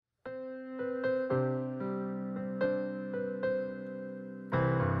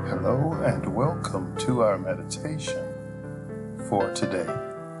Hello and welcome to our meditation for today.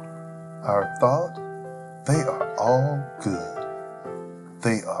 Our thought, they are all good.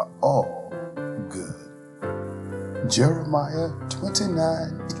 They are all good. Jeremiah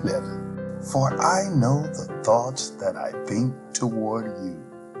 29:11. For I know the thoughts that I think toward you,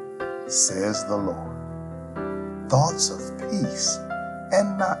 says the Lord. Thoughts of peace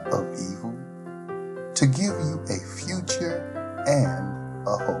and not of evil, to give you a future and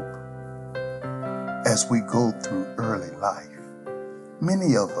a hope. As we go through early life,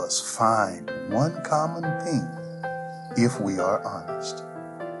 many of us find one common thing if we are honest.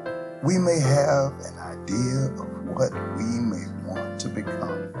 We may have an idea of what we may want to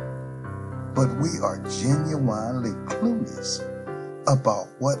become, but we are genuinely clueless about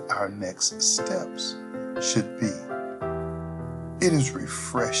what our next steps should be. It is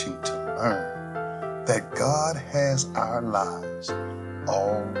refreshing to learn that God has our lives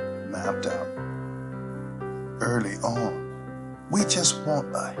all mapped out. Early on, we just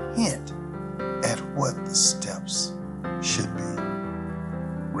want a hint at what the steps should be.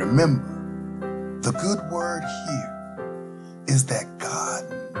 Remember, the good word here is that God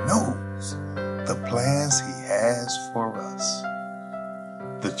knows the plans He has for us.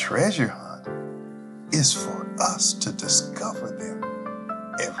 The treasure hunt is for us to discover them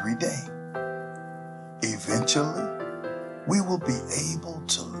every day. Eventually, we will be able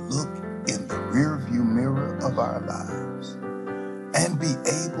to look in the rearview mirror of our lives and be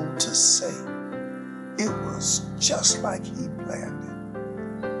able to say, it was just like He planned it,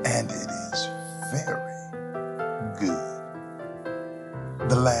 and it is very good.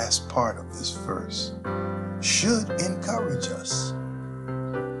 The last part of this verse should encourage us,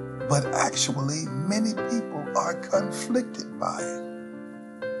 but actually many people are conflicted by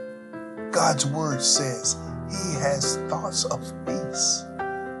it. God's word says He has thoughts of peace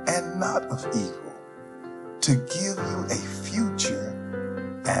and not of evil, to give you a future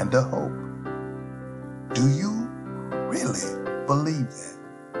and a hope. Do you really believe that?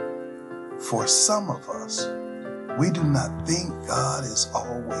 For some of us, we do not think God is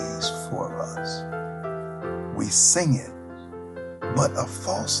always for us. We sing it, but a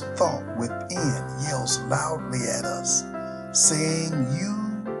false thought within yells loudly at us, saying you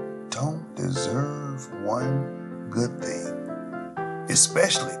don't deserve one good thing,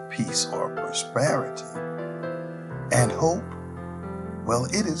 especially peace or prosperity. And hope, well,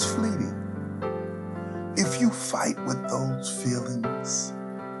 it is fleeting. If you fight with those feelings,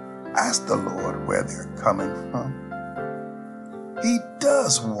 ask the Lord where they're coming from. He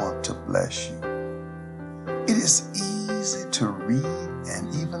does want to bless you. It is easy to read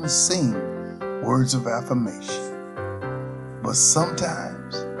and even sing words of affirmation, but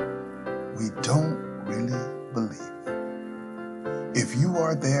sometimes we don't really believe it. If you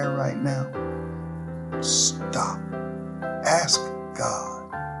are there right now, stop. Ask God,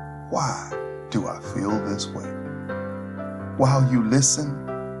 why do I feel this way? While you listen,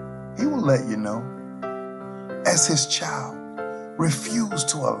 He will let you know. As His child, refuse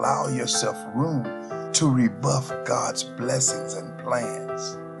to allow yourself room to rebuff God's blessings and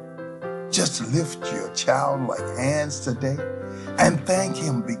plans. Just lift your childlike hands today and thank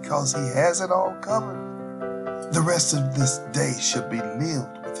Him because He has it all covered. The rest of this day should be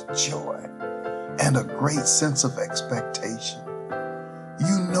lived with joy and a great sense of expectation.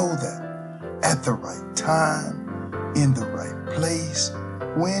 You know that at the right time, in the right place,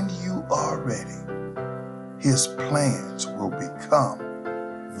 when you are ready, His plans will become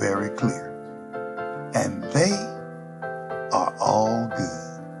very clear. And they are all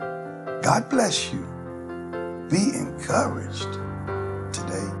good. God bless you. Be encouraged.